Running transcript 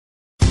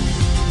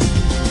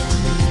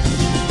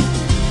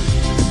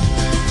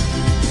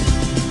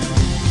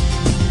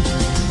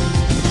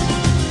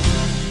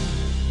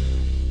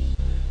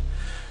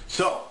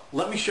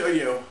let me show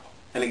you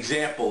an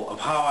example of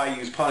how I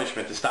use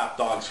punishment to stop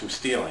dogs from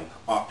stealing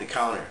off the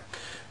counter.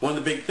 One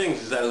of the big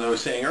things is that, as I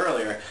was saying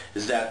earlier,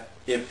 is that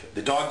if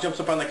the dog jumps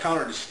up on the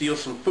counter to steal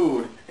some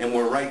food and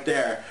we're right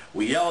there,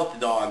 we yell at the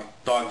dog,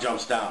 dog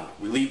jumps down.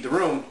 We leave the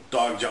room,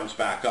 dog jumps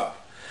back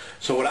up.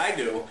 So what I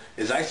do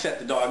is I set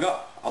the dog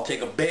up. I'll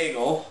take a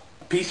bagel,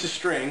 a piece of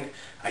string,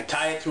 I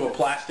tie it to a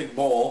plastic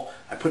bowl,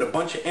 I put a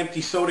bunch of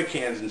empty soda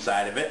cans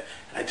inside of it,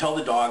 and I tell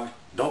the dog,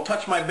 don't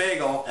touch my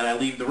bagel, and I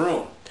leave the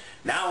room.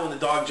 Now when the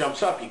dog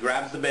jumps up, he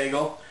grabs the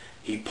bagel,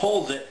 he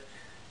pulls it,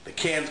 the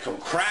cans come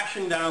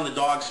crashing down, the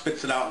dog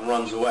spits it out and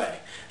runs away.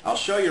 I'll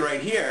show you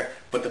right here,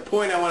 but the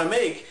point I want to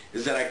make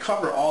is that I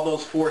cover all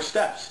those 4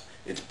 steps.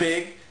 It's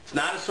big, it's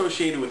not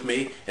associated with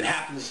me, it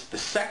happens the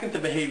second the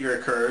behavior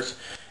occurs,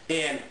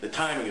 and the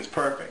timing is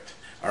perfect.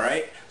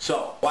 Alright?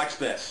 So, watch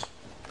this.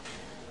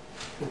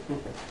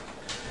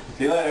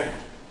 See you later.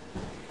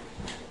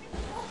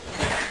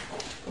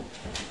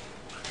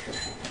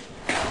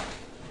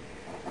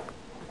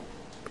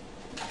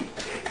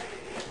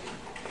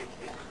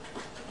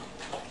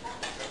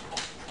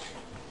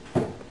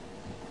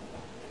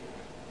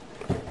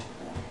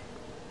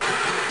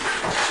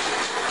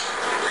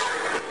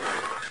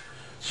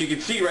 So you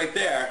can see right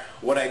there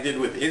what I did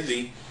with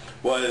Izzy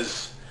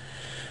was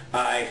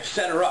I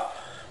set her up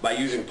by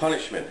using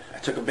punishment. I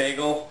took a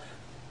bagel,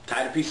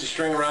 tied a piece of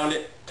string around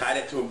it, tied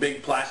it to a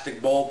big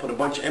plastic bowl, put a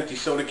bunch of empty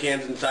soda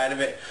cans inside of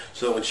it,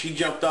 so that when she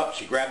jumped up,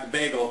 she grabbed the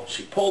bagel,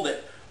 she pulled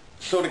it,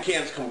 soda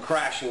cans come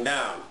crashing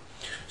down.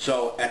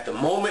 So at the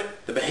moment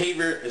the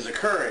behavior is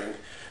occurring,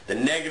 the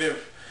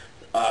negative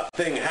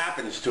thing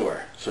happens to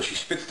her. So she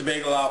spits the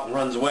bagel out and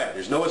runs away.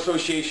 There's no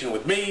association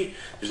with me,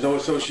 there's no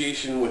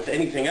association with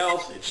anything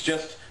else, it's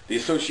just the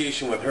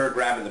association with her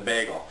grabbing the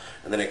bagel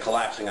and then it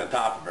collapsing on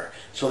top of her.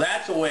 So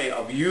that's a way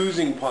of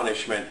using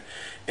punishment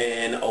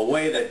in a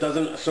way that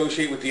doesn't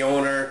associate with the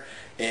owner,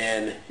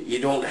 and you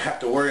don't have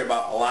to worry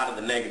about a lot of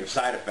the negative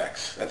side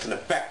effects. That's an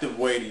effective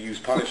way to use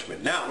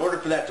punishment. Now, in order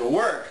for that to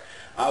work,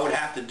 I would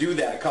have to do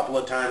that a couple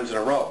of times in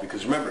a row,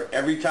 because remember,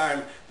 every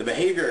time the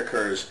behavior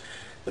occurs,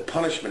 the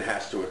punishment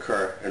has to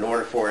occur in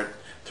order for it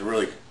to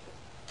really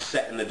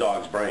set in the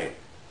dog's brain.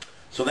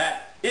 So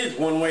that is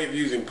one way of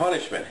using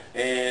punishment,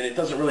 and it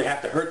doesn't really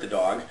have to hurt the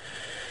dog,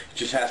 it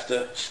just has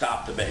to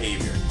stop the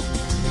behavior.